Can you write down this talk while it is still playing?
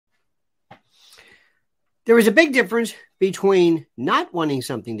There is a big difference between not wanting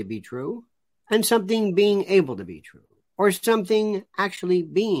something to be true and something being able to be true, or something actually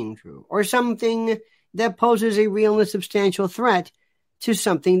being true, or something that poses a real and substantial threat to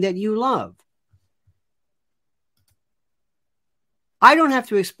something that you love. I don't have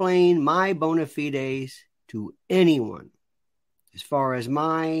to explain my bona fides to anyone as far as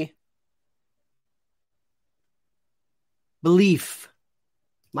my belief,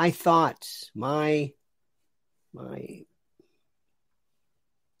 my thoughts, my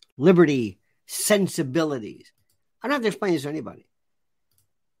liberty, sensibilities. I don't have to explain this to anybody.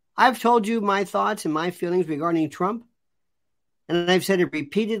 I've told you my thoughts and my feelings regarding Trump, and I've said it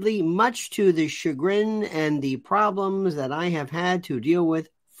repeatedly, much to the chagrin and the problems that I have had to deal with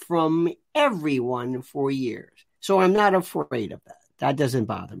from everyone for years. So I'm not afraid of that. That doesn't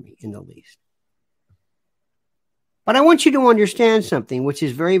bother me in the least. But I want you to understand something which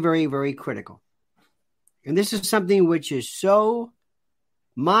is very, very, very critical. And this is something which is so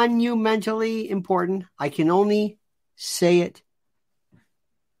monumentally important, I can only say it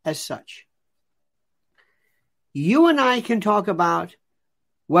as such. You and I can talk about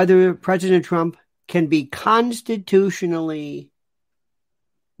whether President Trump can be constitutionally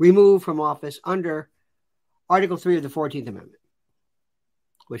removed from office under Article 3 of the 14th Amendment,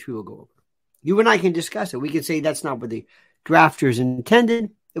 which we will go over. You and I can discuss it. We can say that's not what the drafters intended.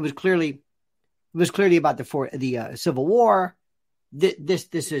 It was clearly about the Civil War. This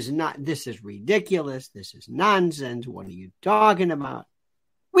is ridiculous. This is nonsense. What are you talking about?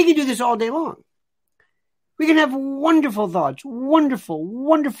 We can do this all day long. We can have wonderful thoughts,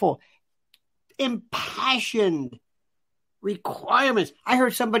 wonderful, impassioned requirements. I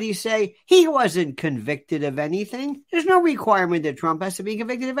heard somebody say he wasn't convicted of anything. There's no requirement that Trump has to be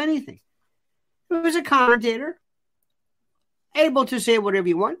convicted of anything. He was a commentator, able to say whatever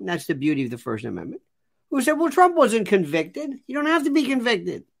you want, and that's the beauty of the First Amendment, who said, well, Trump wasn't convicted. You don't have to be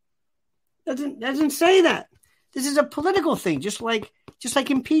convicted. Doesn't say that. This is a political thing, just like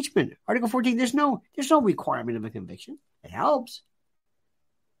impeachment. Article 14, there's no requirement of a conviction. It helps.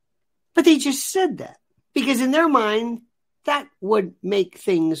 But they just said that because in their mind, that would make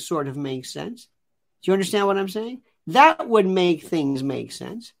things sort of make sense. Do you understand what I'm saying? That would make things make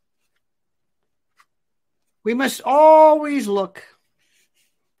sense. We must always look.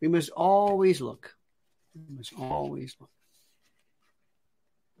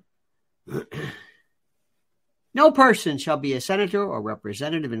 No person shall be a senator or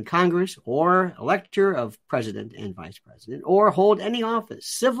representative in Congress or elector of president and vice president or hold any office,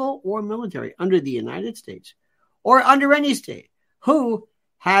 civil or military, under the United States or under any state who,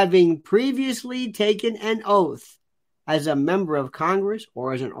 having previously taken an oath as a member of Congress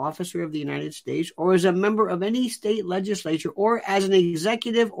or as an officer of the United States or as a member of any state legislature or as an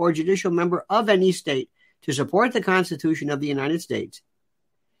executive or judicial member of any state to support the Constitution of the United States.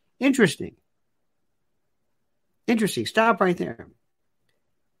 Interesting. Stop right there.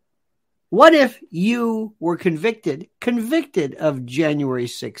 What if you were convicted of January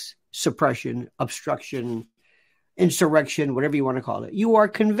 6th suppression, obstruction, insurrection, whatever you want to call it? You are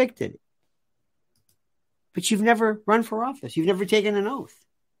convicted. But you've never run for office. You've never taken an oath.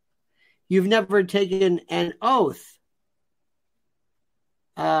 You've never taken an oath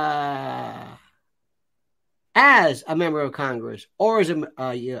as a member of Congress or as an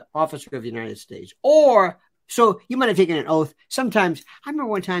officer of the United States. Or, so you might have taken an oath. Sometimes, I remember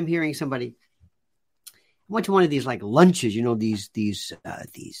one time hearing somebody, I went to one of these like lunches, these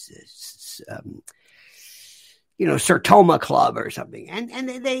Sertoma Club or something, and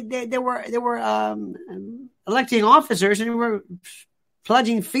they were electing officers and they were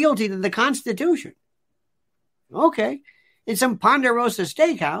pledging fealty to the Constitution. Okay, in some Ponderosa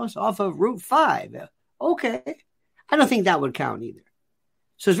Steakhouse off of Route 5. Okay, I don't think that would count either.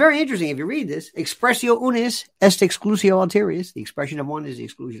 So it's very interesting if you read this. Expressio unis est exclusio alterius. The expression of one is the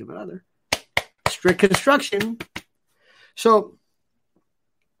exclusion of another. Strict construction. So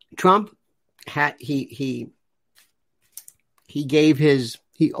Trump had he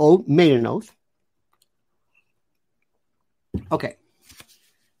made an oath. Okay.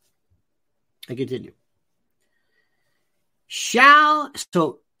 I continue.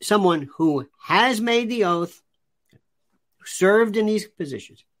 So someone who has made the oath, served in these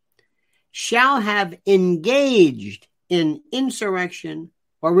positions, shall have engaged in insurrection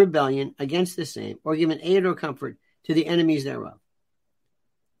or rebellion against the same, or given aid or comfort to the enemies thereof.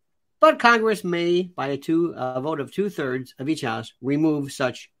 But Congress may, by a vote of 2/3 of each house, remove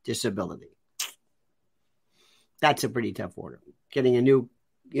such disability. That's a pretty tough order. Getting a new,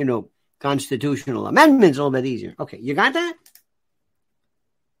 constitutional amendment is a little bit easier. Okay, you got that?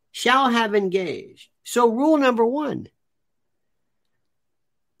 shall have engaged. So rule number 1,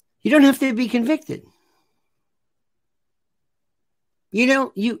 you don't have to be convicted. You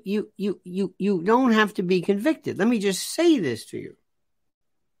don't have to be convicted. Let me just say this to you.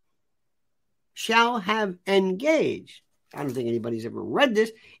 Shall have engaged. I don't think anybody's ever read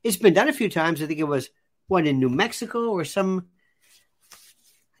this. It's been done a few times. I think it was, in New Mexico or some, I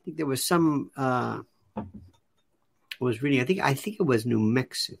think there was some, I was reading, I think it was New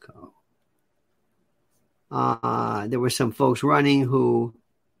Mexico. There were some folks running who,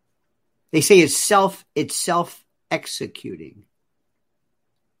 they say it's self-executing.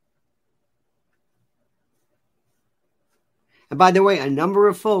 And by the way, a number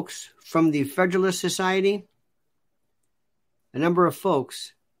of folks from the Federalist Society, and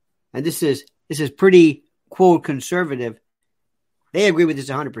this is pretty, quote, conservative, they agree with this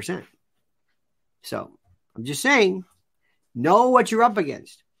 100%. So I'm just saying, know what you're up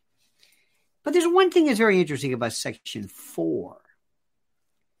against. But there's one thing that's very interesting about Section 4.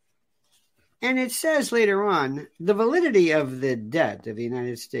 And it says later on, the validity of the debt of the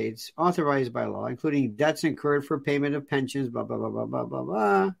United States authorized by law, including debts incurred for payment of pensions, blah, blah, blah, blah, blah, blah,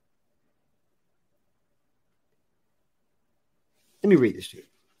 blah. Let me read this to you,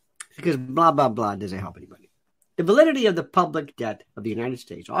 because blah, blah, blah doesn't help anybody. The validity of the public debt of the United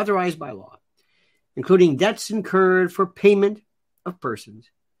States authorized by law, including debts incurred for payment of persons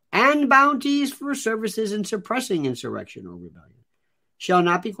and bounties for services in suppressing insurrection or rebellion, shall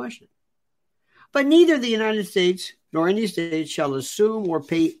not be questioned. But neither the United States nor any state shall assume or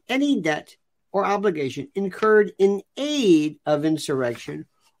pay any debt or obligation incurred in aid of insurrection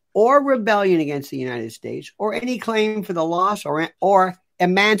or rebellion against the United States, or any claim for the loss or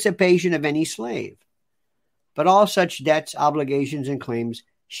emancipation of any slave. But all such debts, obligations, and claims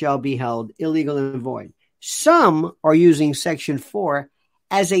shall be held illegal and void. Some are using Section 4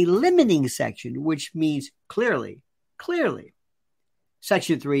 as a limiting section, which means clearly,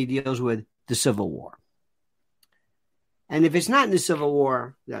 Section 3 deals with the Civil War. And if it's not in the Civil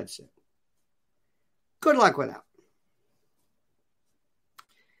War, that's it. Good luck with that.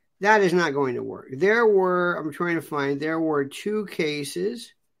 That is not going to work. There were two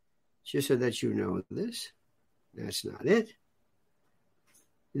cases, just so that you know this. That's not it.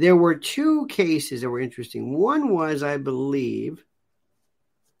 There were two cases that were interesting. One was, I believe,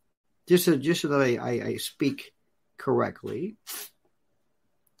 just so that I speak correctly.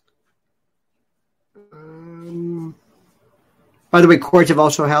 By the way, courts have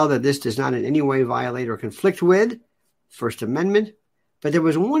also held that this does not in any way violate or conflict with First Amendment. But there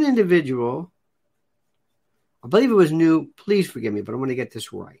was one individual, I believe it was new. Please forgive me, but I want to get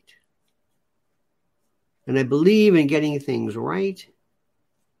this right. And I believe in getting things right.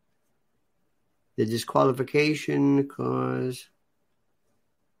 The disqualification cause.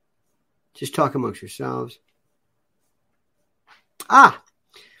 Just talk amongst yourselves. Last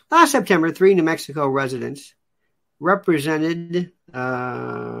September, 3 New Mexico residents represented by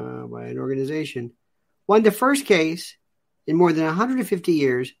an organization won the first case in more than 150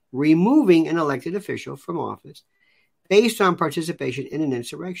 years, removing an elected official from office based on participation in an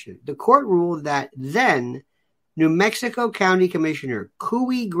insurrection. The court ruled that then New Mexico County Commissioner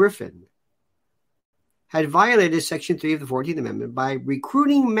Couey Griffin had violated Section 3 of the 14th Amendment by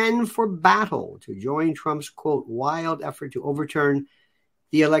recruiting men for battle to join Trump's, quote, wild effort to overturn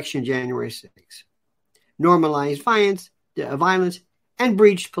the election January 6, normalized violence, and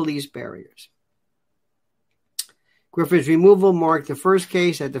breached police barriers. Griffin's removal marked the first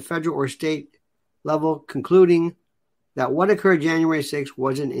case at the federal or state level concluding that what occurred January 6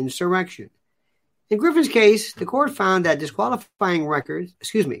 was an insurrection. In Griffin's case, the court found that disqualifying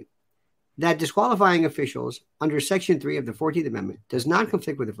officials under Section 3 of the 14th Amendment does not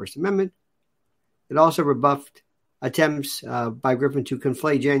conflict with the First Amendment. It also rebuffed attempts by Griffin to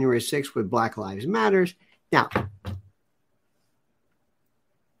conflate January 6 with Black Lives Matter. Now,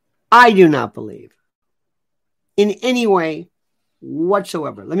 I do not believe in any way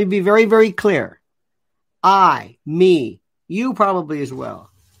whatsoever. Let me be very, very clear. You probably as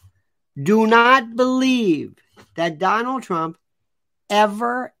well, do not believe that Donald Trump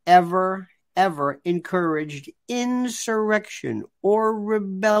ever encouraged insurrection or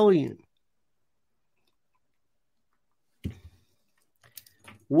rebellion.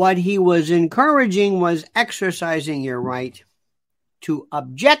 What he was encouraging was exercising your right to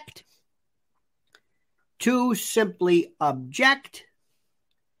object, to simply object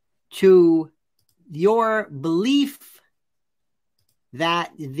to your belief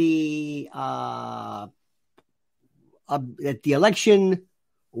that the election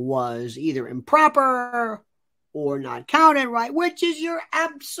was either improper or not counted right, which is your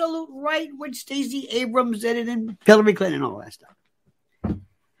absolute right, which Stacey Abrams did it and Hillary Clinton and all that stuff.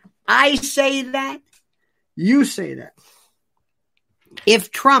 I say that, you say that.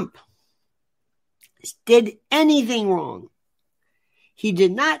 If Trump did anything wrong, he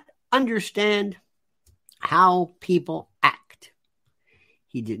did not understand how people act.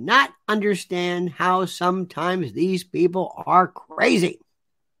 He did not understand how sometimes these people are crazy.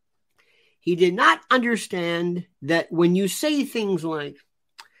 He did not understand that when you say things like,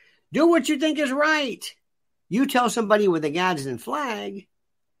 do what you think is right, you tell somebody with a Gadsden flag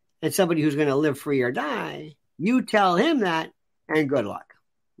and somebody who's going to live free or die, you tell him that and good luck.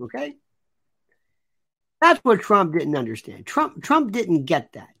 Okay? That's what Trump didn't understand. Trump didn't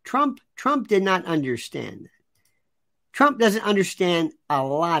get that. Trump did not understand that. Trump doesn't understand a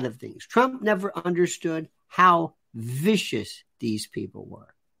lot of things. Trump never understood how vicious these people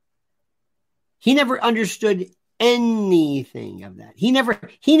were. He never understood anything of that. He never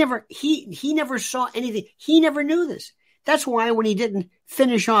saw anything. He never knew this. That's why when he didn't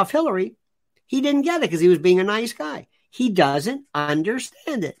finish off Hillary, he didn't get it because he was being a nice guy. He doesn't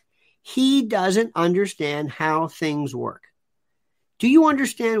understand it. He doesn't understand how things work. Do you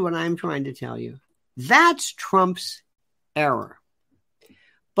understand what I'm trying to tell you? That's Trump's error.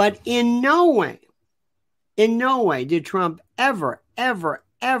 But in no way did Trump ever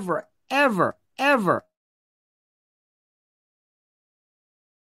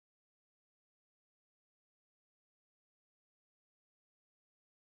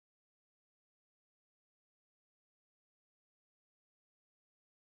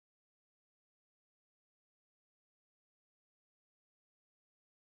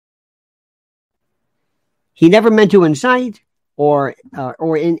he never meant to incite or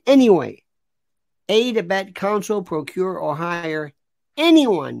in any way aid, abet, counsel, procure, or hire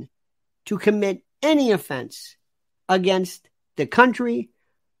anyone to commit any offense against the country,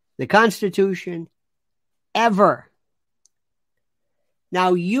 the Constitution, ever.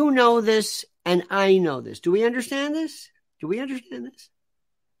 Now, you know this and I know this. Do we understand this?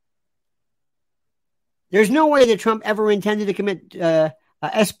 There's no way that Trump ever intended to commit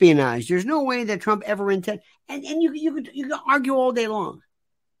espionage. There's no way that Trump ever intended. And you could argue all day long.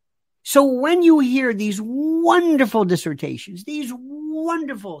 So when you hear these wonderful dissertations, these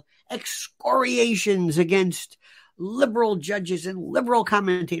wonderful excoriations against liberal judges and liberal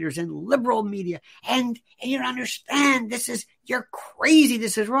commentators and liberal media, and you don't understand, you're crazy,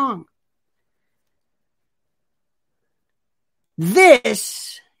 this is wrong.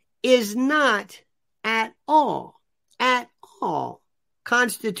 This is not at all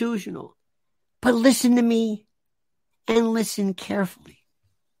constitutional. But listen to me and listen carefully.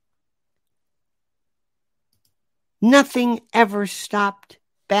 Nothing ever stopped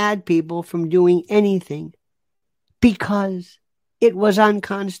bad people from doing anything because it was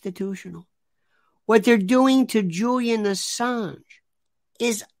unconstitutional. What they're doing to Julian Assange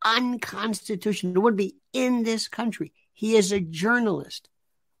is unconstitutional. It would be in this country. He is a journalist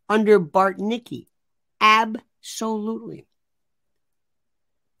under Bartnicki. Absolutely.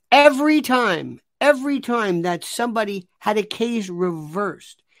 Every time that somebody had a case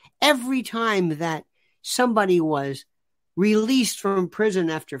reversed, every time that somebody was released from prison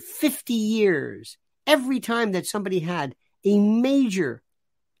after 50 years, every time that somebody had a major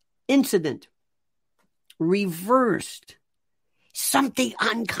incident reversed, something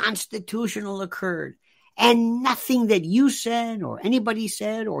unconstitutional occurred. And nothing that you said or anybody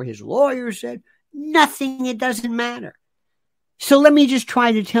said or his lawyer said, nothing, it doesn't matter. So let me just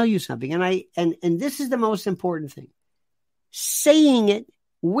try to tell you something. And this is the most important thing. Saying it,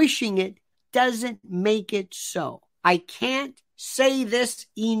 wishing it, doesn't make it so. I can't say this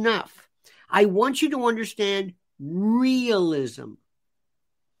enough. I want you to understand realism.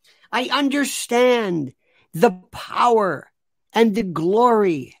 I understand the power and the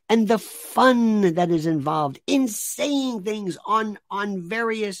glory and the fun that is involved in saying things on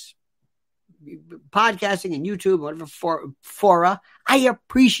various podcasting and YouTube, whatever fora. I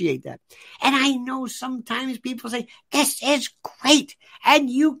appreciate that. And I know sometimes people say, this is great and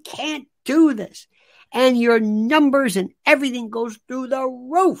you can't do this. And your numbers and everything goes through the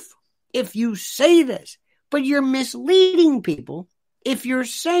roof if you say this. But you're misleading people if you're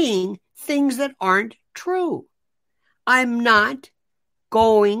saying things that aren't true. I'm not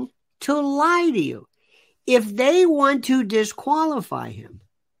going to lie to you. If they want to disqualify him,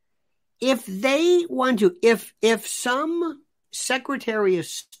 if some Secretary of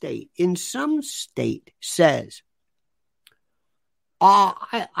State in some state says,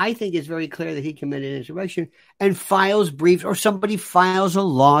 I think it's very clear that he committed insurrection and files briefs, or somebody files a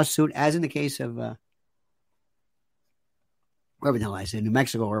lawsuit, as in the case of wherever the hell I said, New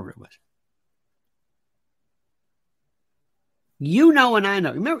Mexico, wherever it was. You know, and I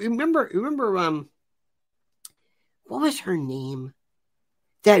know. Remember, what was her name?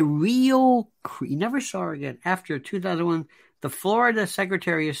 That real, you never saw her again after 2001. The Florida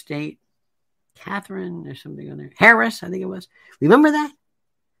Secretary of State, Catherine or something on there, Harris, I think it was. Remember that?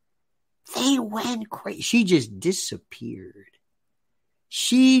 They went crazy. She just disappeared.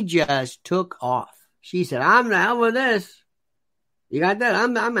 She just took off. She said, "I'm the hell with this. You got that?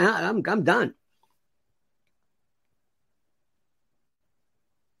 I'm done."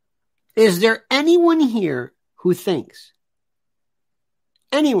 Is there anyone here who thinks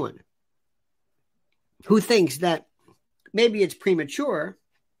that maybe it's premature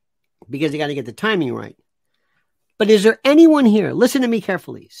because they got to get the timing right? But is there anyone here? Listen to me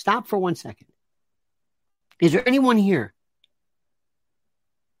carefully. Stop for 1 second. Is there anyone here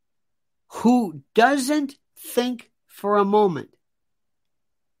who doesn't think for a moment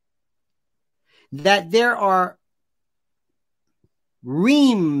that there are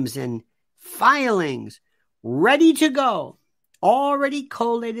reams and filings ready to go, already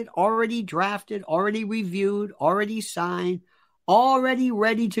collated, already drafted, already reviewed, already signed, already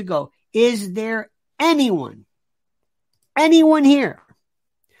ready to go? Is there anyone here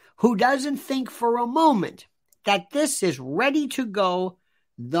who doesn't think for a moment that this is ready to go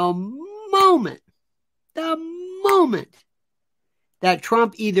the moment that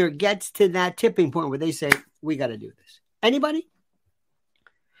Trump either gets to that tipping point where they say, we got to do this? Anybody?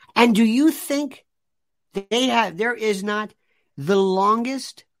 And do you think there is not the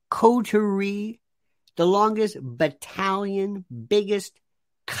longest coterie, the longest battalion, biggest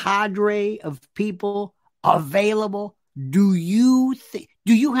cadre of people available? Do you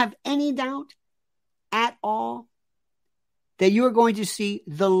have any doubt at all that you're going to see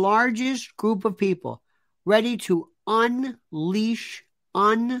the largest group of people ready to unleash,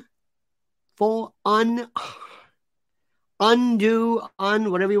 undo,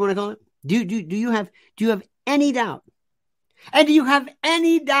 whatever you want to call it? Do you have any doubt? And do you have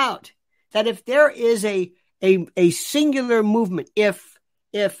any doubt that if there is a singular movement, if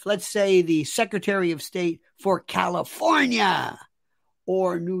let's say the Secretary of State for California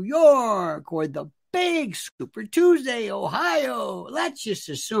or New York or the big Super Tuesday, Ohio, let's just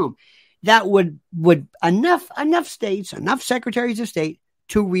assume that would enough states, enough secretaries of state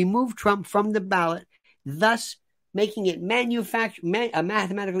to remove Trump from the ballot, thus making it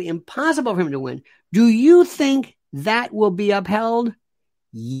mathematically impossible for him to win. Do you think that will be upheld?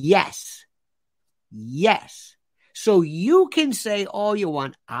 Yes. Yes. So you can say all you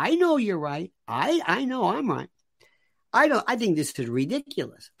want. I know you're right. I know I'm right. I think this is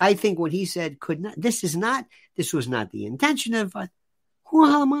ridiculous. I think what he said this was not the intention of, who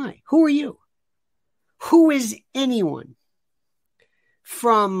the hell am I? Who are you? Who is anyone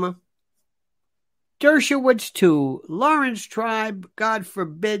from Dershowitz to Lawrence Tribe, God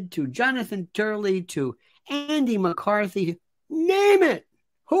forbid, to Jonathan Turley, to Andy McCarthy, name it.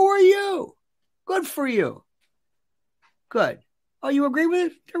 Who are you? Good for you. Good. Oh, you agree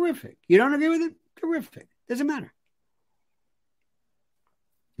with it? Terrific. You don't agree with it? Terrific. Doesn't matter.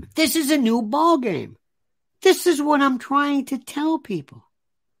 This is a new ball game. This is what I'm trying to tell people.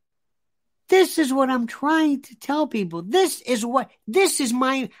 This is what I'm trying to tell people. I'm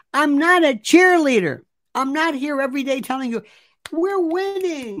not a cheerleader. I'm not here every day telling you, we're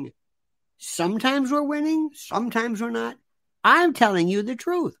winning. Sometimes we're winning. Sometimes we're not. I'm telling you the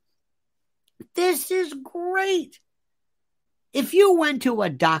truth. This is great. If you went to a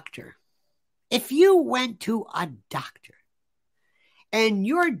doctor, and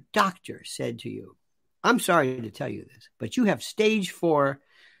your doctor said to you, I'm sorry to tell you this, but you have stage 4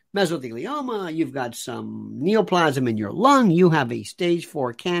 mesothelioma, you've got some neoplasm in your lung, you have a stage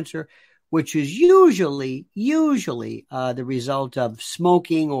 4 cancer, which is usually the result of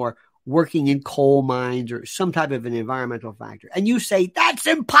smoking or working in coal mines or some type of an environmental factor. And you say, that's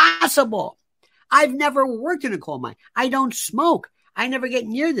impossible. I've never worked in a coal mine. I don't smoke. I never get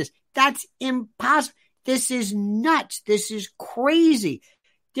near this. That's impossible. This is nuts. This is crazy.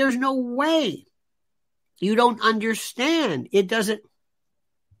 There's no way. You don't understand. It doesn't.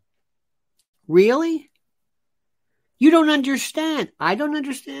 Really? You don't understand. I don't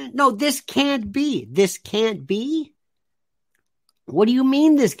understand. No, this can't be. This can't be? What do you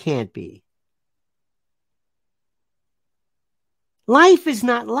mean this can't be? Life is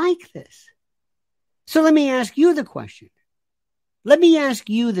not like this. So let me ask you the question. Let me ask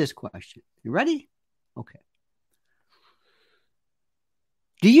you this question. You ready? Okay.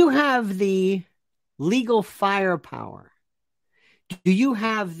 Do you have the legal firepower? Do you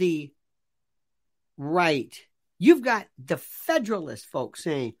have the right? You've got the Federalist folks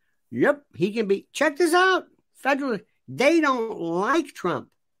saying, yep, he can be. Check this out. Federalists, they don't like Trump.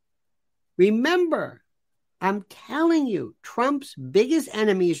 Remember, I'm telling you, Trump's biggest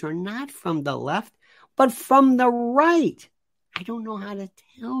enemies are not from the left, but from the right. I don't know how to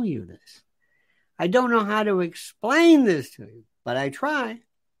tell you this. I don't know how to explain this to you, but I try.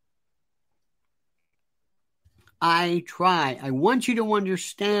 I try. I want you to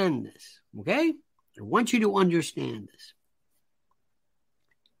understand this, okay? I want you to understand this.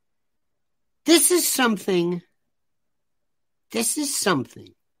 This is something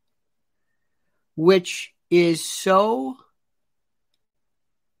which is so,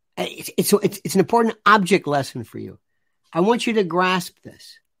 it's an important object lesson for you. I want you to grasp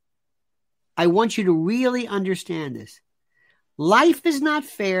this. I want you to really understand this. Life is not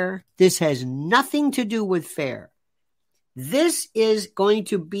fair. This has nothing to do with fair. This is going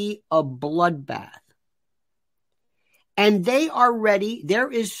to be a bloodbath. And they are ready.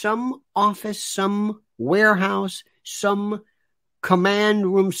 There is some office, some warehouse, some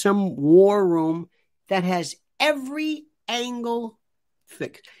command room, some war room that has every angle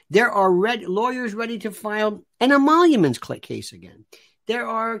fixed. There are lawyers ready to file an emoluments case again. There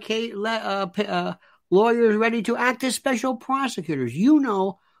are lawyers ready to act as special prosecutors. You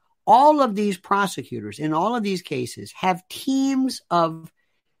know, all of these prosecutors in all of these cases have teams of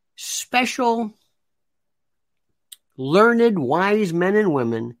special, learned, wise men and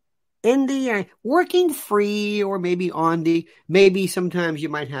women in the working free, or maybe sometimes you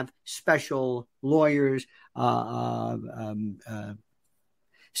might have special lawyers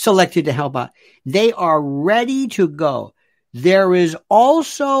selected to help out. They are ready to go. There is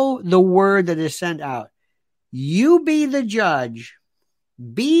also the word that is sent out. You be the judge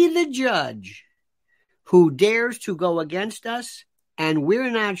who dares to go against us, and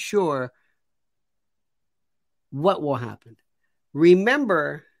we're not sure what will happen.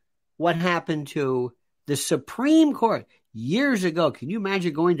 Remember what happened to the Supreme Court years ago. Can you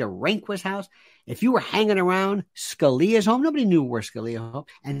imagine going to Rehnquist's house? If you were hanging around Scalia's home, nobody knew where Scalia's home.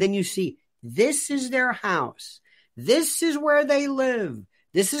 And then you see, this is their house. This is where they live.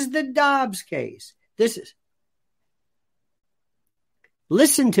 This is the Dobbs case.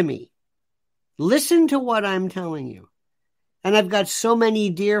 Listen to me. Listen to what I'm telling you. And I've got so many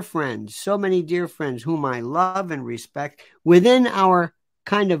dear friends whom I love and respect within our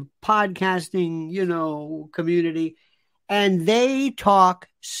kind of podcasting, community. And they talk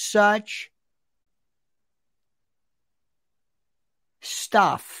such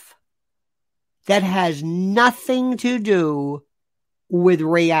stuff that has nothing to do with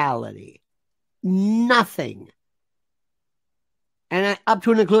reality. Nothing. And up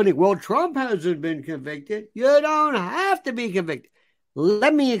to and including, well, Trump hasn't been convicted. You don't have to be convicted.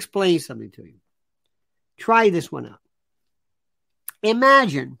 Let me explain something to you. Try this one out.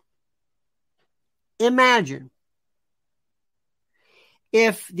 Imagine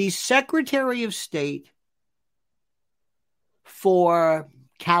if the Secretary of State for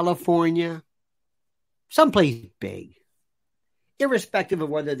California, someplace big, irrespective of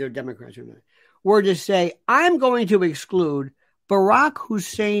whether they're Democrats or not, were to say, I'm going to exclude Barack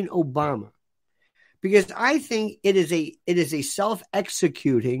Hussein Obama, because I think it is a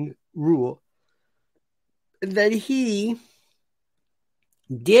self-executing rule that he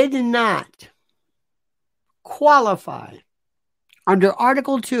did not qualify under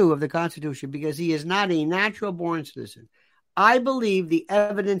Article 2 of the Constitution because he is not a natural born citizen. I believe the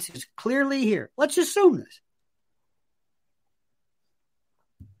evidence is clearly here. Let's assume this.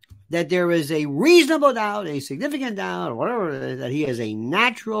 That there is a reasonable doubt, a significant doubt, or whatever it is, that he is a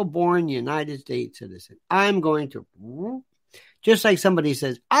natural born United States citizen. I'm going to, just like somebody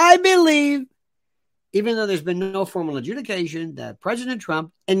says, I believe, even though there's been no formal adjudication, that President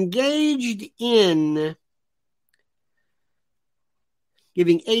Trump engaged in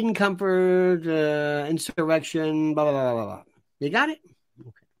giving aid and comfort, insurrection, blah, blah, blah, blah, blah. You got it?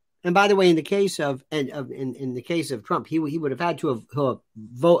 Okay. And by the way, in the case of Trump, he would have had to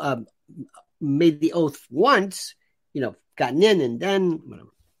have made the oath once, gotten in and then whatever.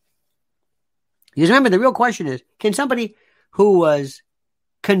 Because remember, the real question is, can somebody who was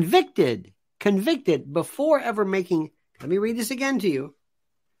convicted before ever making, let me read this again to you.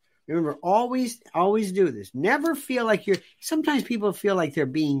 Remember, always do this. Never feel like sometimes people feel like they're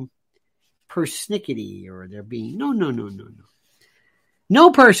being persnickety or they're being, no.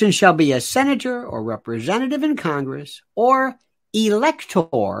 No person shall be a senator or representative in Congress or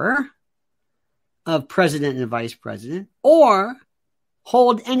elector of president and vice president or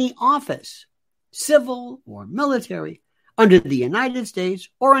hold any office, civil or military, under the United States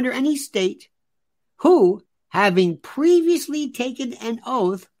or under any state who, having previously taken an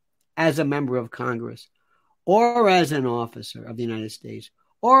oath as a member of Congress or as an officer of the United States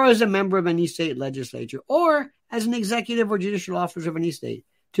or as a member of any state legislature or as an executive or judicial officer of any state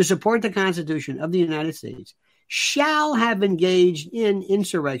to support the Constitution of the United States shall have engaged in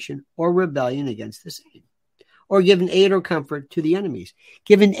insurrection or rebellion against the same, or given aid or comfort to the enemies.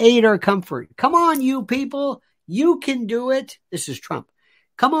 Given aid or comfort. Come on, you people. You can do it. This is Trump.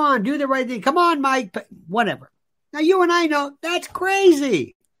 Come on, do the right thing. Come on, Mike. Whatever. Now, you and I know that's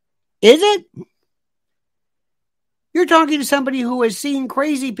crazy. Is it? You're talking to somebody who has seen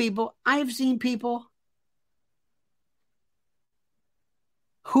crazy people. I've seen people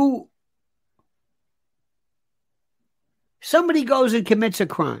who somebody goes and commits a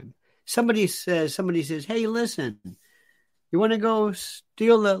crime. Somebody says, hey, listen, you want to go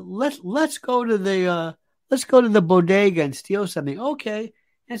steal let's go to the bodega and steal something. Okay.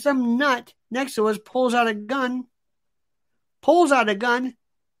 And some nut next to us pulls out a gun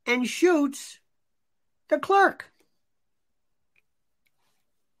and shoots the clerk.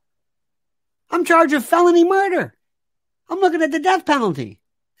 I'm charged with felony murder. I'm looking at the death penalty.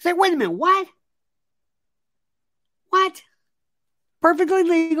 Say, wait a minute, what? What? Perfectly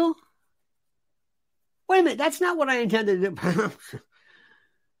legal. Wait a minute, that's not what I intended to do.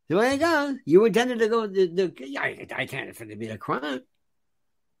 The way it goes, you intended to go, I intended for it to be a crime.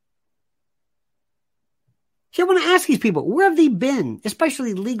 So I want to ask these people, where have they been?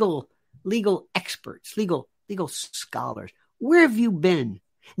 Especially legal experts, legal scholars. Where have you been?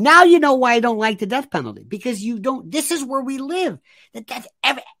 Now you know why I don't like the death penalty, because you don't. This is where we live.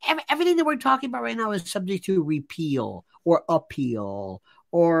 Everything that we're talking about right now is subject to repeal or appeal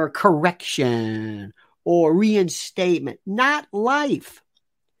or correction or reinstatement, not life.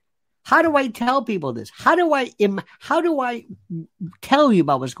 How do I tell people this? How do I tell you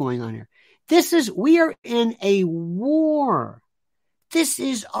about what's going on here? We are in a war. This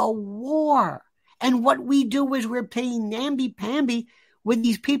is a war. And what we do is we're playing namby-pamby with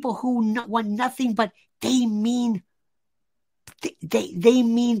these people who want nothing but they mean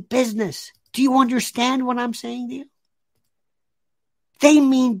business. Do you understand what I'm saying to you? They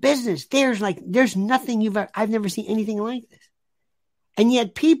mean business. There's nothing I've never seen anything like this. And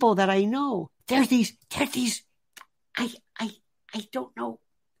yet people that I know, there's these I don't know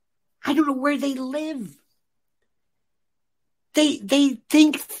where they live. They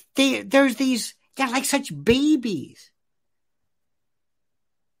think they're like such babies.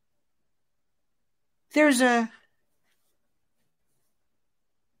 I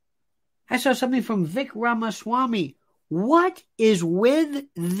saw something from Vic Ramaswamy. What is with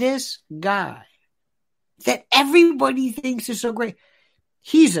this guy that everybody thinks is so great?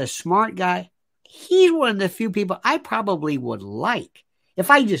 He's a smart guy. He's one of the few people I probably would like.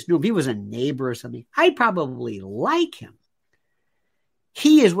 If I just knew if he was a neighbor or something, I'd probably like him.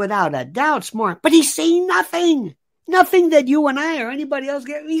 He is without a doubt smart, but he's saying nothing. Nothing that you and I or anybody else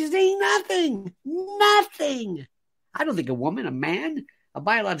get. He's saying nothing. Nothing. I don't think a woman, a man, a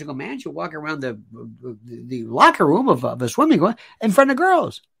biological man should walk around the locker room of a swimming pool in front of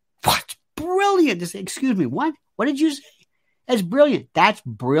girls. What? Brilliant. To say, excuse me, what? What did you say? That's brilliant. That's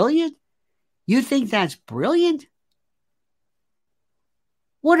brilliant? You think that's brilliant?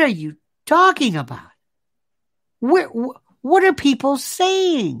 What are you talking about? What are people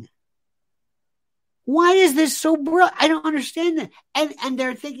saying? Why is this so brilliant? I don't understand that. And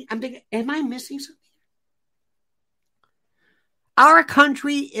I'm thinking, am I missing something? Our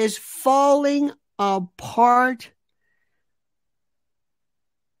country is falling apart.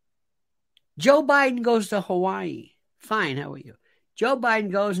 Joe Biden goes to Hawaii. Fine, how are you? Joe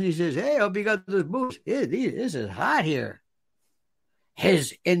Biden goes and he says, hey, I hope you got this boost. This is hot here.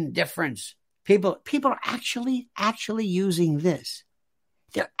 His indifference. People are actually using this.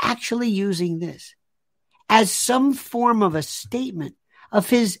 They're actually using this as some form of a statement of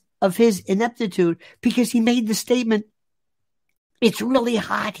his ineptitude, because he made the statement, it's really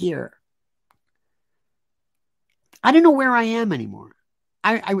hot here. I don't know where I am anymore.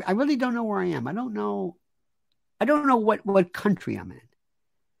 I really don't know where I am. I don't know what country I'm in.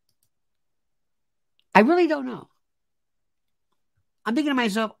 I really don't know. I'm thinking to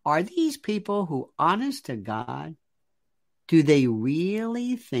myself, are these people who, honest to God, do they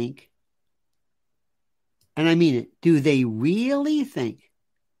really think, and I mean it, do they really think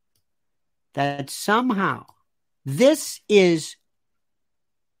that somehow this is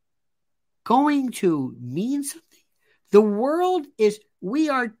going to mean something? The world we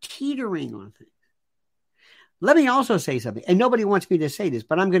are teetering on things. Let me also say something, and nobody wants me to say this,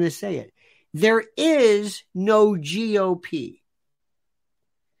 but I'm going to say it. There is no GOP.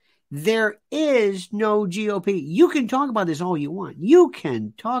 There is no GOP. You can talk about this all you want. You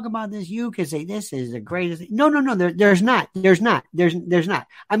can talk about this. You can say this is the greatest. No. There's not. There's not.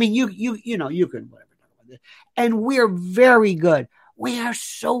 I mean, you can whatever talk about this. And we're very good. We are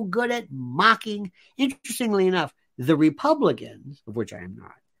so good at mocking. Interestingly enough, the Republicans, of which I am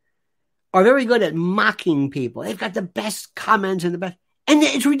not, are very good at mocking people. They've got the best comments and and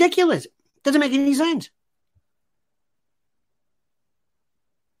it's ridiculous. It doesn't make any sense.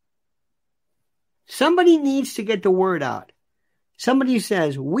 Somebody needs to get the word out. Somebody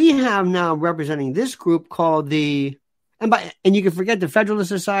says, we have now representing this group called and you can forget the Federalist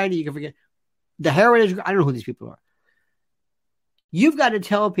Society, you can forget the Heritage, I don't know who these people are. You've got to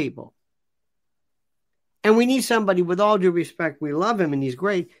tell people. And we need somebody, with all due respect, we love him and he's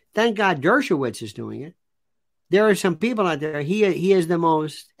great. Thank God Dershowitz is doing it. There are some people out there, he is the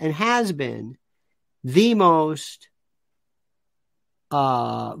most, and has been, the most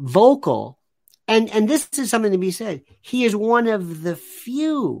vocal. And this is something to be said. He is one of the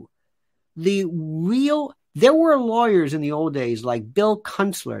few, there were lawyers in the old days like Bill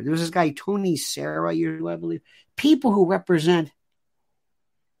Kunstler. There was this guy, Tony Serra, I believe. People who represent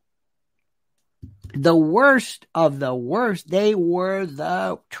the worst of the worst. They were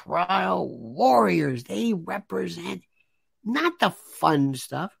the trial warriors. They represent not the fun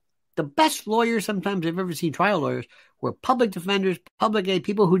stuff. The best lawyers sometimes I've ever seen, trial lawyers, were public defenders, public aid,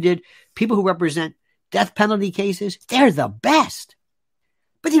 people who represent death penalty cases. They're the best.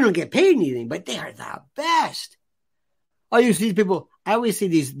 But they don't get paid anything, but they are the best. I always see people,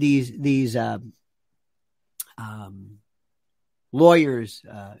 these lawyers,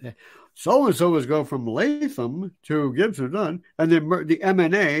 so-and-so was going from Latham to Gibson Dunn, and then the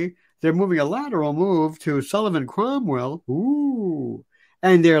M&A, they're moving a lateral move to Sullivan Cromwell. Ooh.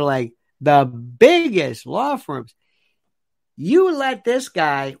 And they're like the biggest law firms. You let this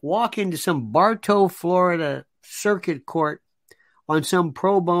guy walk into some Bartow, Florida circuit court on some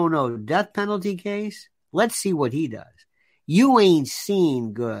pro bono death penalty case. Let's see what he does. You ain't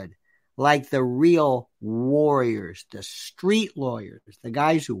seen good like the real warriors, the street lawyers, the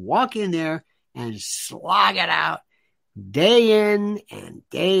guys who walk in there and slog it out day in and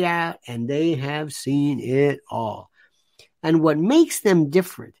day out, and they have seen it all. And what makes them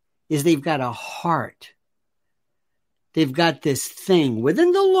different is they've got a heart. They've got this thing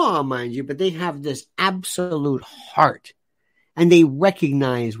within the law, mind you, but they have this absolute heart, and they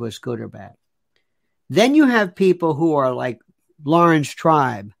recognize what's good or bad. Then you have people who are like Lawrence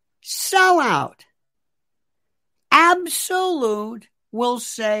Tribe, sell out, absolute, will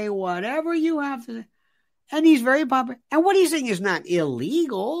say whatever you have to say. And he's very popular. And what he's saying is not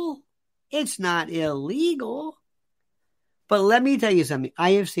illegal. It's not illegal. But let me tell you something.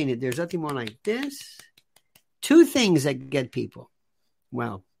 I have seen it. There's nothing more like this. Two things that get people.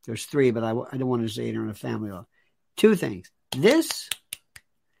 Well, there's three, but I don't want to say it in a family law. Two things. This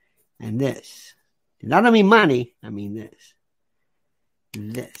and this. And I don't mean money. I mean this.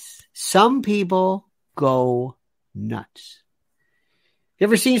 This. Some people go nuts. You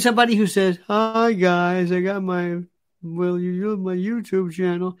ever seen somebody who says, hi guys, I got my YouTube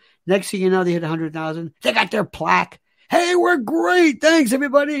channel. Next thing you know, they hit 100,000. They got their plaque. Hey, we're great. Thanks,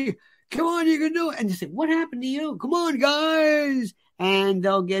 everybody. Come on, you can do it. And they say, what happened to you? Come on, guys. And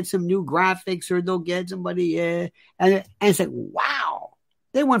they'll get some new graphics, or they'll get somebody. And it's like, wow.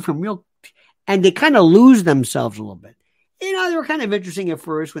 They went from real, and they kind of lose themselves a little bit. You know, they were kind of interesting at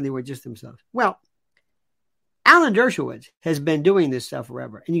first when they were just themselves. Well, Alan Dershowitz has been doing this stuff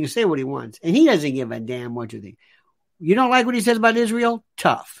forever, and you can say what he wants, and he doesn't give a damn what you think. You don't like what he says about Israel?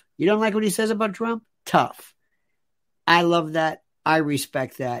 Tough. You don't like what he says about Trump? Tough. I love that. I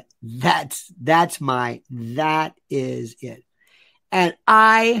respect that. That is it. And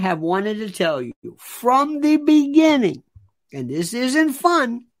I have wanted to tell you from the beginning, and this isn't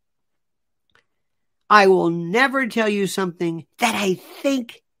fun, I will never tell you something that I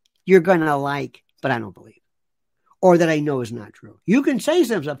think you're going to like, but I don't believe, or that I know is not true. You can say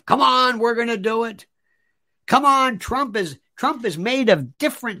some stuff. Come on, we're going to do it. Come on, Trump is made of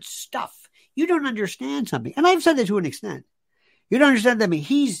different stuff. You don't understand something. And I've said that to an extent. You don't understand that. I mean,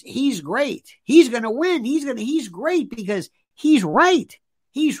 he's great. He's going to win. He's great because he's right.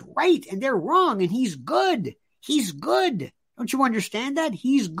 He's right and they're wrong, and he's good. He's good. Don't you understand that?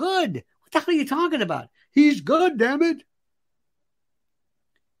 He's good. What the hell are you talking about? He's good, damn it.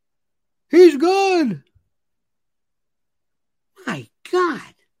 He's good. My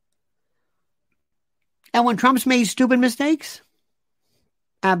God. And when Trump's made stupid mistakes?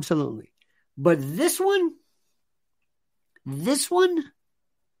 Absolutely. But this one,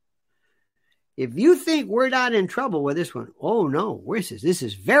 If you think we're not in trouble with this one, oh no, this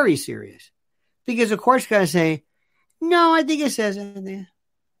is very serious. Because the court's got to say, no, I think it says it.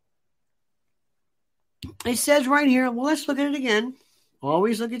 It says right here, well, let's look at it again.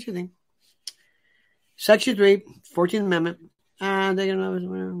 Always look at your thing. Section 3, 14th Amendment.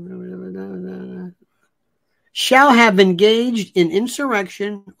 Shall have engaged in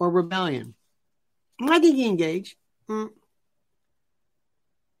insurrection or rebellion. I think he engaged.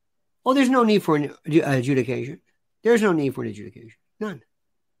 Oh, there's no need for an adjudication. There's no need for an adjudication. None.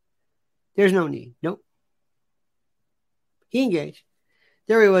 There's no need. Nope. He engaged.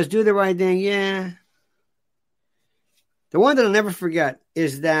 There he was. Do the right thing. Yeah. The one that I'll never forget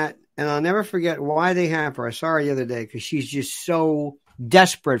is that, and I'll never forget why they have her. I saw her the other day because she's just so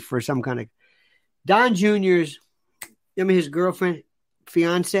desperate for some kind of. Don Jr.'s, his girlfriend,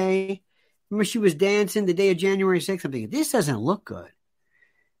 fiance, remember she was dancing the day of January 6th? I'm thinking, this doesn't look good.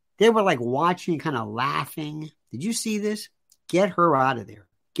 They were like watching, kind of laughing. Did you see this? Get her out of there.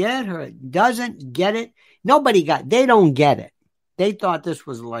 Get her. Doesn't get it. They don't get it. They thought this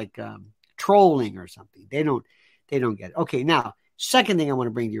was like trolling or something. They don't get it. Okay, now, second thing I want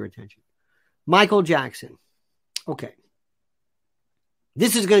to bring to your attention. Michael Jackson. Okay.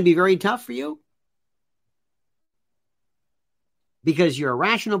 This is going to be very tough for you because you're a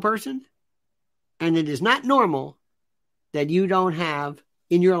rational person and it is not normal that you don't have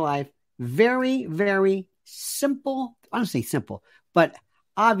in your life very, very simple, I don't say simple, but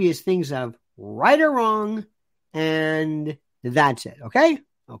obvious things of right or wrong, and that's it. Okay?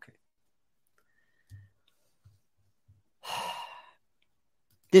 Okay.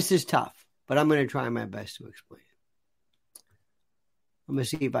 This is tough, but I'm going to try my best to explain it. I'm going to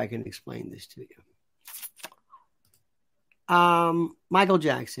see if I can explain this to you. Michael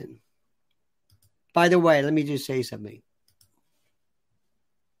Jackson. By the way, let me just say something.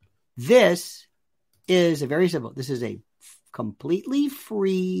 This is this is a completely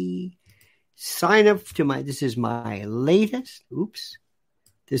free sign up to this is my latest,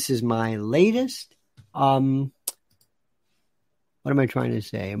 what am I trying to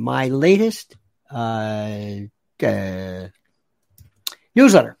say? My latest newsletter.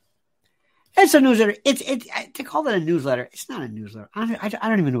 It's a newsletter. To call it a newsletter, it's not a newsletter. I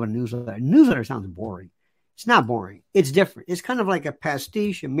don't even know what a newsletter. Newsletter sounds boring. It's not boring. It's different. It's kind of like a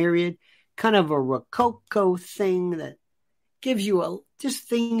pastiche, a myriad, kind of a rococo thing that gives you just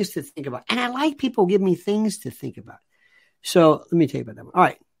things to think about. And I like people give me things to think about. So let me tell you about that one. All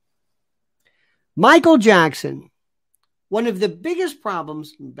right. Michael Jackson. One of the biggest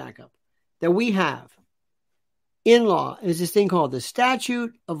problems, back up, that we have in law is this thing called the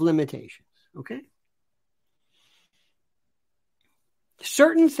statute of limitations. Okay?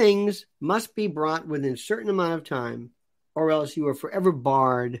 Certain things must be brought within a certain amount of time, or else you are forever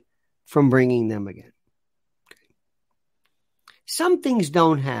barred from bringing them again. Okay. Some things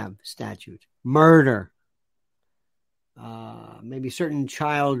don't have statutes. Murder. Maybe certain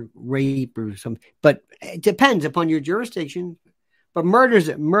child rape or something, but it depends upon your jurisdiction. But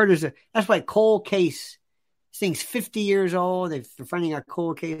murder's that's why cold case. This thing's 50 years old. They're finding a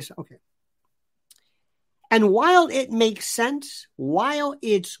cold case. Okay. And while it makes sense, while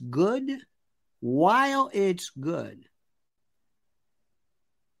it's good,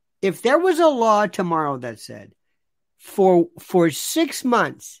 if there was a law tomorrow that said for 6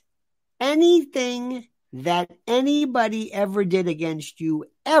 months, anything that anybody ever did against you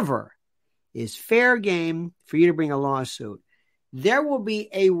ever is fair game for you to bring a lawsuit, there will be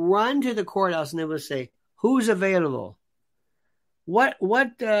a run to the courthouse and they will say, who's available? What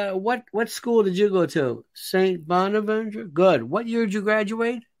school did you go to? St. Bonaventure? Good. What year did you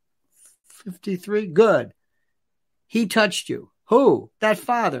graduate? 53? Good. He touched you. Who? That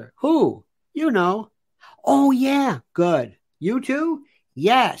father. Who? You know. Oh, yeah. Good. You too?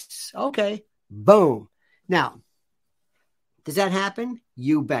 Yes. Okay. Boom. Now, does that happen?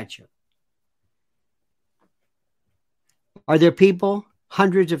 You betcha. Are there people,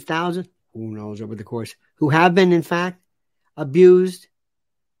 hundreds of thousands, who knows over the course, who have been, in fact, abused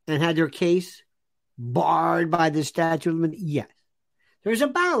and had their case barred by the statute of limitations? Yes. There's a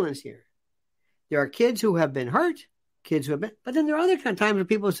balance here. There are kids who have been hurt, but then there are other times where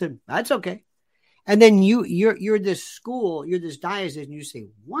people said, that's okay. And then you're this school, you're this diocese, and you say,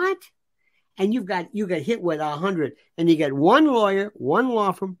 what? And you got hit with 100, and you get one lawyer, one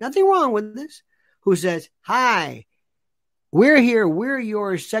law firm, nothing wrong with this, who says, hi, we're here, we're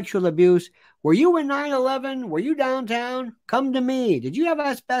your sexual abuse. Were you in 9/11? Were you downtown? Come to me. Did you have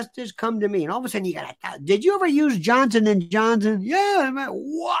asbestos? Come to me. And all of a sudden you got did you ever use Johnson & Johnson? Yeah, man.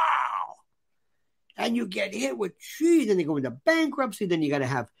 Wow. And you get hit with, then they go into bankruptcy. Then you got to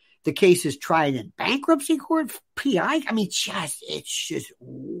have the case is tried in bankruptcy court, PI. I mean, it's just,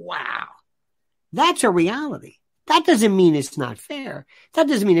 wow. That's a reality. That doesn't mean it's not fair. That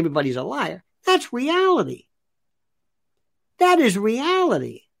doesn't mean everybody's a liar. That's reality. That is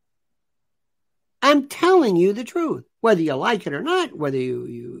reality. I'm telling you the truth. Whether you like it or not, whether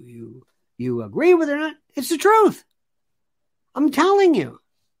you agree with it or not, it's the truth. I'm telling you.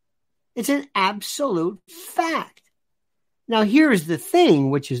 It's an absolute fact. Now, here's the thing,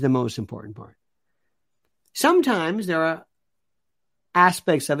 which is the most important part. Sometimes there are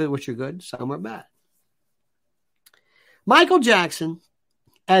aspects of it which are good, some are bad. Michael Jackson,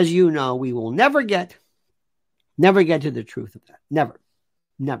 as you know, we will never get to the truth of that. Never.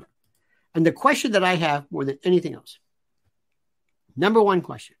 And the question that I have more than anything else, number one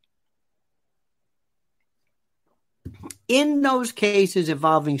question, in those cases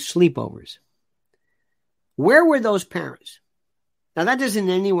involving sleepovers, where were those parents? Now, that doesn't in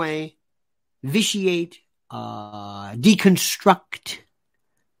any way vitiate, deconstruct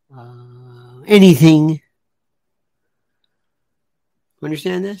anything.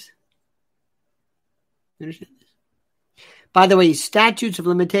 Understand this? By the way, statutes of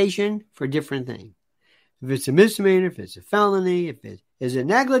limitation for different things. If it's a misdemeanor, if it's a felony, is it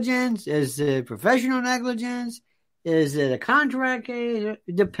negligence, is it professional negligence, is it a contract case?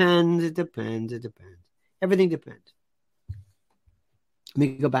 It depends. Everything depends. Let me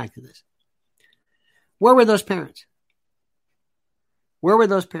go back to this. Where were those parents?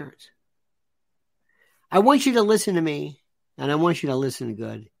 I want you to listen to me, and I want you to listen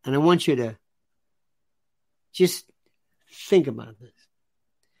good, and I want you to just think about this.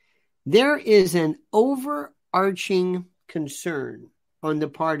 There is an overarching concern on the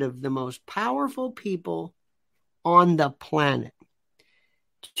part of the most powerful people on the planet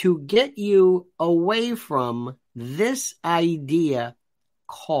to get you away from this idea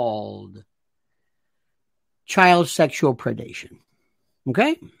called child sexual predation.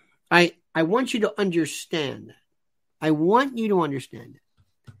 Okay? I want you to understand that. I want you to understand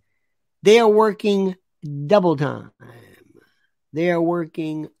it. They are working double time. And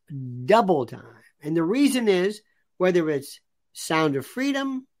the reason is, whether it's Sound of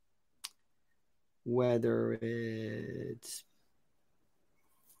Freedom, whether it's,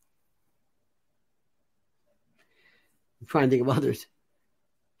 I'm trying to think of others,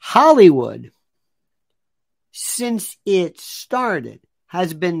 Hollywood, since it started,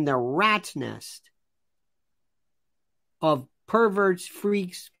 has been the rat's nest of perverts,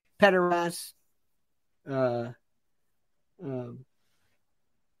 freaks, pederasts,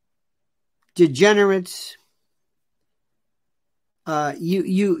 degenerates.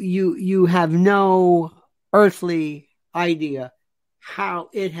 You have no earthly idea how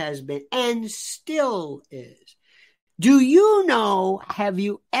it has been and still is. Do you know, have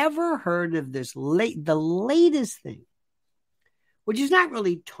you ever heard of this the latest thing, which is not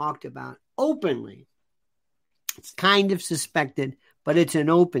really talked about openly? It's kind of suspected, but it's an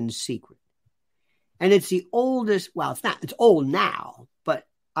open secret. And it's the oldest, well, it's old now, but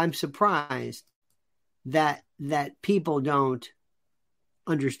I'm surprised that people don't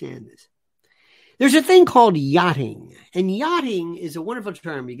understand this. There's a thing called yachting, and yachting is a wonderful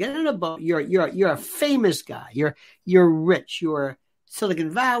term. You get on a boat, you're a famous guy, you're rich, you're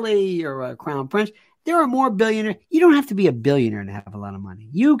Silicon Valley, you're a crown prince. There are more billionaires. You don't have to be a billionaire to have a lot of money.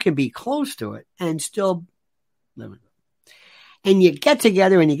 You can be close to it and still live it. And you get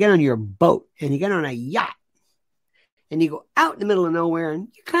together and you get on your boat and you get on a yacht and you go out in the middle of nowhere and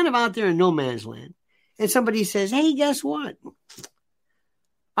you're kind of out there in no man's land. And somebody says, hey, guess what?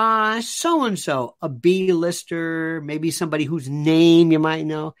 So-and-so, a B-lister, maybe somebody whose name you might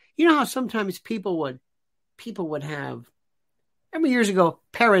know. You know how sometimes people would have, remember years ago,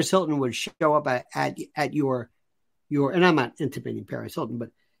 Paris Hilton would show up at your, and I'm not intimating Paris Hilton,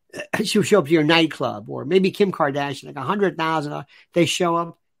 but she would show up to your nightclub, or maybe Kim Kardashian, like $100,000. They show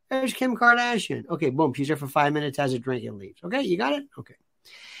up. There's Kim Kardashian. Okay, boom. She's there for 5 minutes, has a drink, and leaves. Okay, you got it? Okay.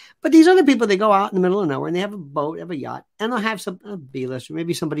 But these other people, they go out in the middle of nowhere and they have a boat, have a yacht, and they'll have some B-lister,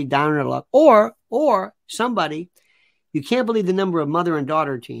 maybe somebody down in their luck, or somebody. You can't believe the number of mother and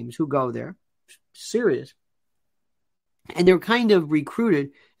daughter teams who go there. Serious. And they're kind of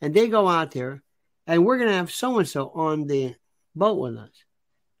recruited, and they go out there, and we're going to have so-and-so on the boat with us.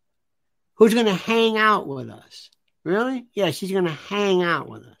 Who's going to hang out with us? Really? Yeah, she's going to hang out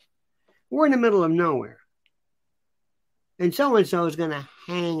with us. We're in the middle of nowhere. And so-and-so is going to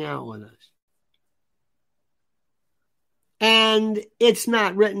hang out with us. And it's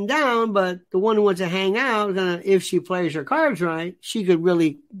not written down, but the one who wants to hang out, if she plays her cards right, she could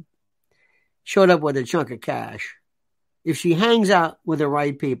really show up with a chunk of cash. if she hangs out with the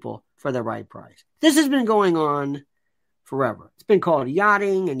right people for the right price. This has been going on forever. It's been called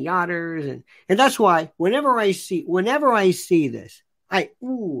yachting and yachters. And that's why whenever I see this, I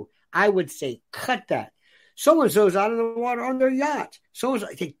would say, cut that. So-and-so's out of the water on their yacht. So-and-so,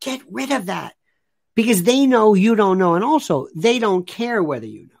 get rid of that. Because they know you don't know. And also, they don't care whether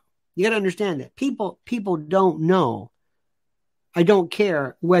you know. You got to understand that. People don't know. I don't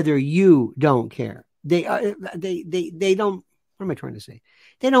care whether you don't care. They don't, what am I trying to say?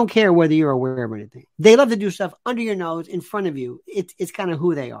 They don't care whether you're aware of anything. They love to do stuff under your nose, in front of you. It's kind of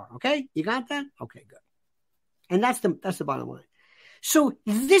who they are. Okay? You got that? Okay, good. And that's the bottom line. So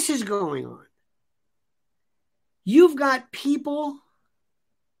this is going on. You've got people.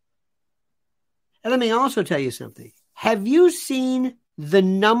 And let me also tell you something. Have you seen the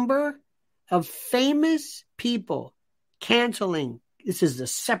number of famous people canceling? This is a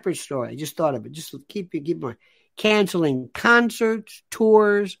separate story. I just thought of it. Just keep going. Canceling concerts,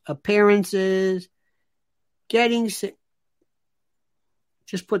 tours, appearances, getting sick.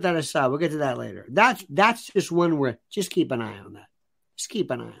 Just put that aside. We'll get to that later. That's just one word. Just keep an eye on that. Just keep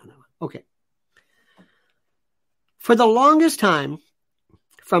an eye on that. Okay. For the longest time,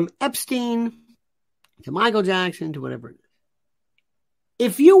 from Epstein to Michael Jackson to whatever it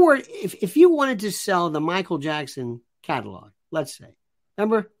is, if you wanted to sell the Michael Jackson catalog, let's say,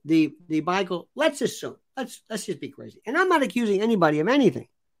 remember the Michael, let's assume, let's just be crazy. And I'm not accusing anybody of anything.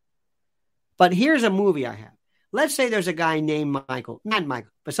 But here's a movie I have. Let's say there's a guy named Michael, not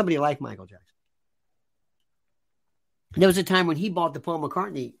Michael, but somebody like Michael Jackson. There was a time when he bought the Paul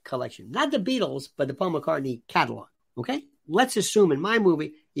McCartney collection, not the Beatles, but the Paul McCartney catalog. Okay? Let's assume in my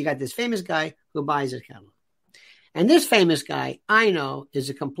movie, you got this famous guy who buys his catalog. And this famous guy, I know, is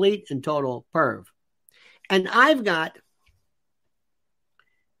a complete and total perv. And I've got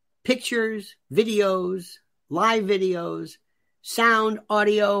pictures, videos, live videos, sound,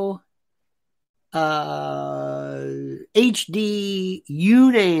 audio, HD,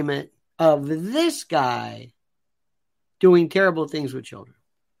 you name it, of this guy doing terrible things with children.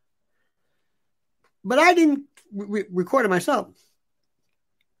 But I didn't record it myself.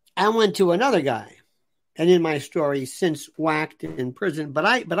 I went to another guy, and in my story, since whacked in prison. But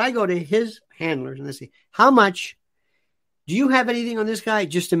I go to his handlers and I say, "How much? Do you have anything on this guy?"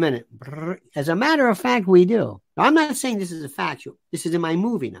 Just a minute. As a matter of fact, we do. Now, I'm not saying this is a factual. This is in my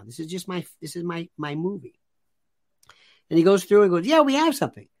movie now. This is my movie. And he goes through and goes, "Yeah, we have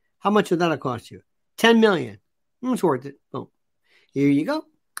something. How much would that cost you? $10 million. It's worth it. Boom. Here you go.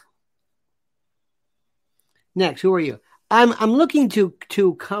 Next, who are you? I'm looking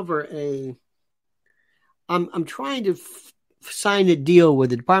to cover a. I'm trying to sign a deal with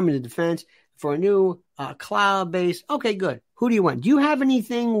the Department of Defense for a new cloud-based. Okay, good. Who do you want? Do you have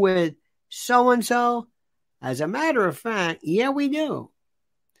anything with so-and-so? As a matter of fact, yeah, we do.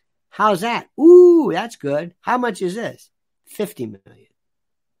 How's that? Ooh, that's good. How much is this? $50 million.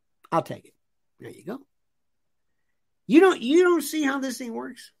 I'll take it. There you go. You don't see how this thing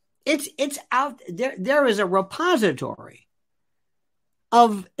works? It's out there. There is a repository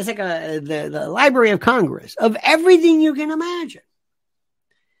of, it's like the Library of Congress of everything you can imagine.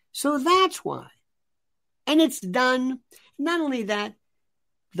 So that's why. And it's done. Not only that,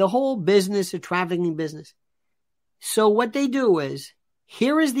 the whole business, the trafficking business. So what they do is,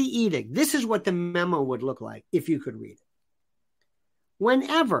 here is the edict. This is what the memo would look like if you could read it.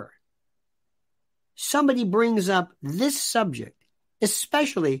 Whenever somebody brings up this subject,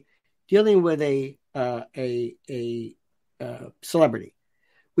 especially dealing with a celebrity,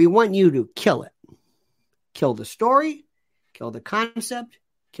 we want you to kill it. Kill the story, kill the concept,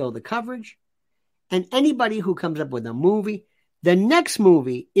 kill the coverage. And anybody who comes up with a movie, the next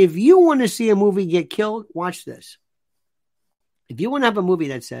movie, if you want to see a movie get killed, watch this. If you want to have a movie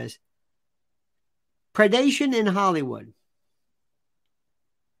that says, predation in Hollywood,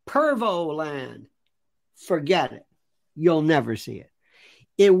 Pervo land, forget it. You'll never see it.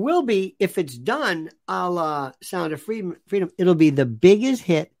 It will be, if it's done a la Sound of Freedom, it'll be the biggest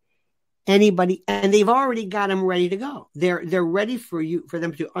hit anybody, and they've already got them ready to go. They're ready for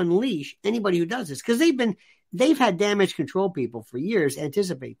them to unleash anybody who does this, because they've had damage control people for years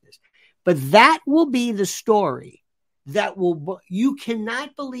anticipate this. But that will be the story that will, you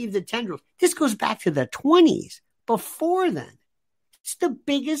cannot believe the tendrils. This goes back to the 1920s. Before then, it's the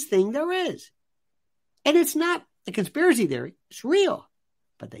biggest thing there is. And it's not a conspiracy theory. It's real.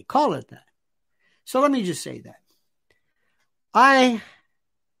 But they call it that. So let me just say that. I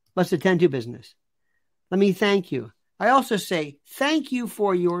must attend to business. Let me thank you. I also say thank you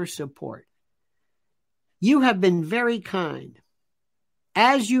for your support. You have been very kind.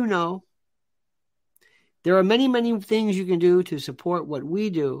 As you know, There are many, many things you can do to support what we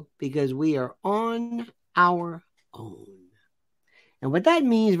do because we are on our own. And what that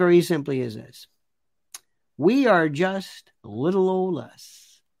means very simply is this. We are just little old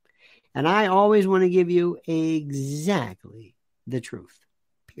us. And I always want to give you exactly the truth,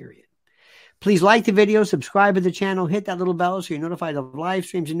 period. Please like the video, subscribe to the channel, hit that little bell so you're notified of live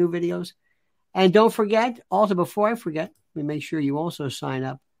streams and new videos. And don't forget, also before I forget, we make sure you also sign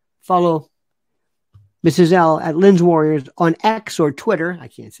up. Follow Mrs. L at Lynn's Warriors on X or Twitter. I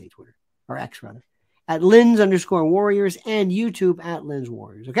can't say Twitter, or X rather. At Lynn's_Warriors and YouTube at Lynn's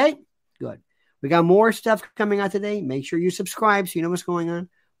Warriors. Okay? Good. We got more stuff coming out today. Make sure you subscribe so you know what's going on.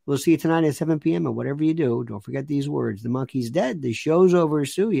 We'll see you tonight at 7 p.m. And whatever you do, don't forget these words. The monkey's dead. The show's over.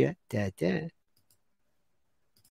 Sue ya. Ta-ta.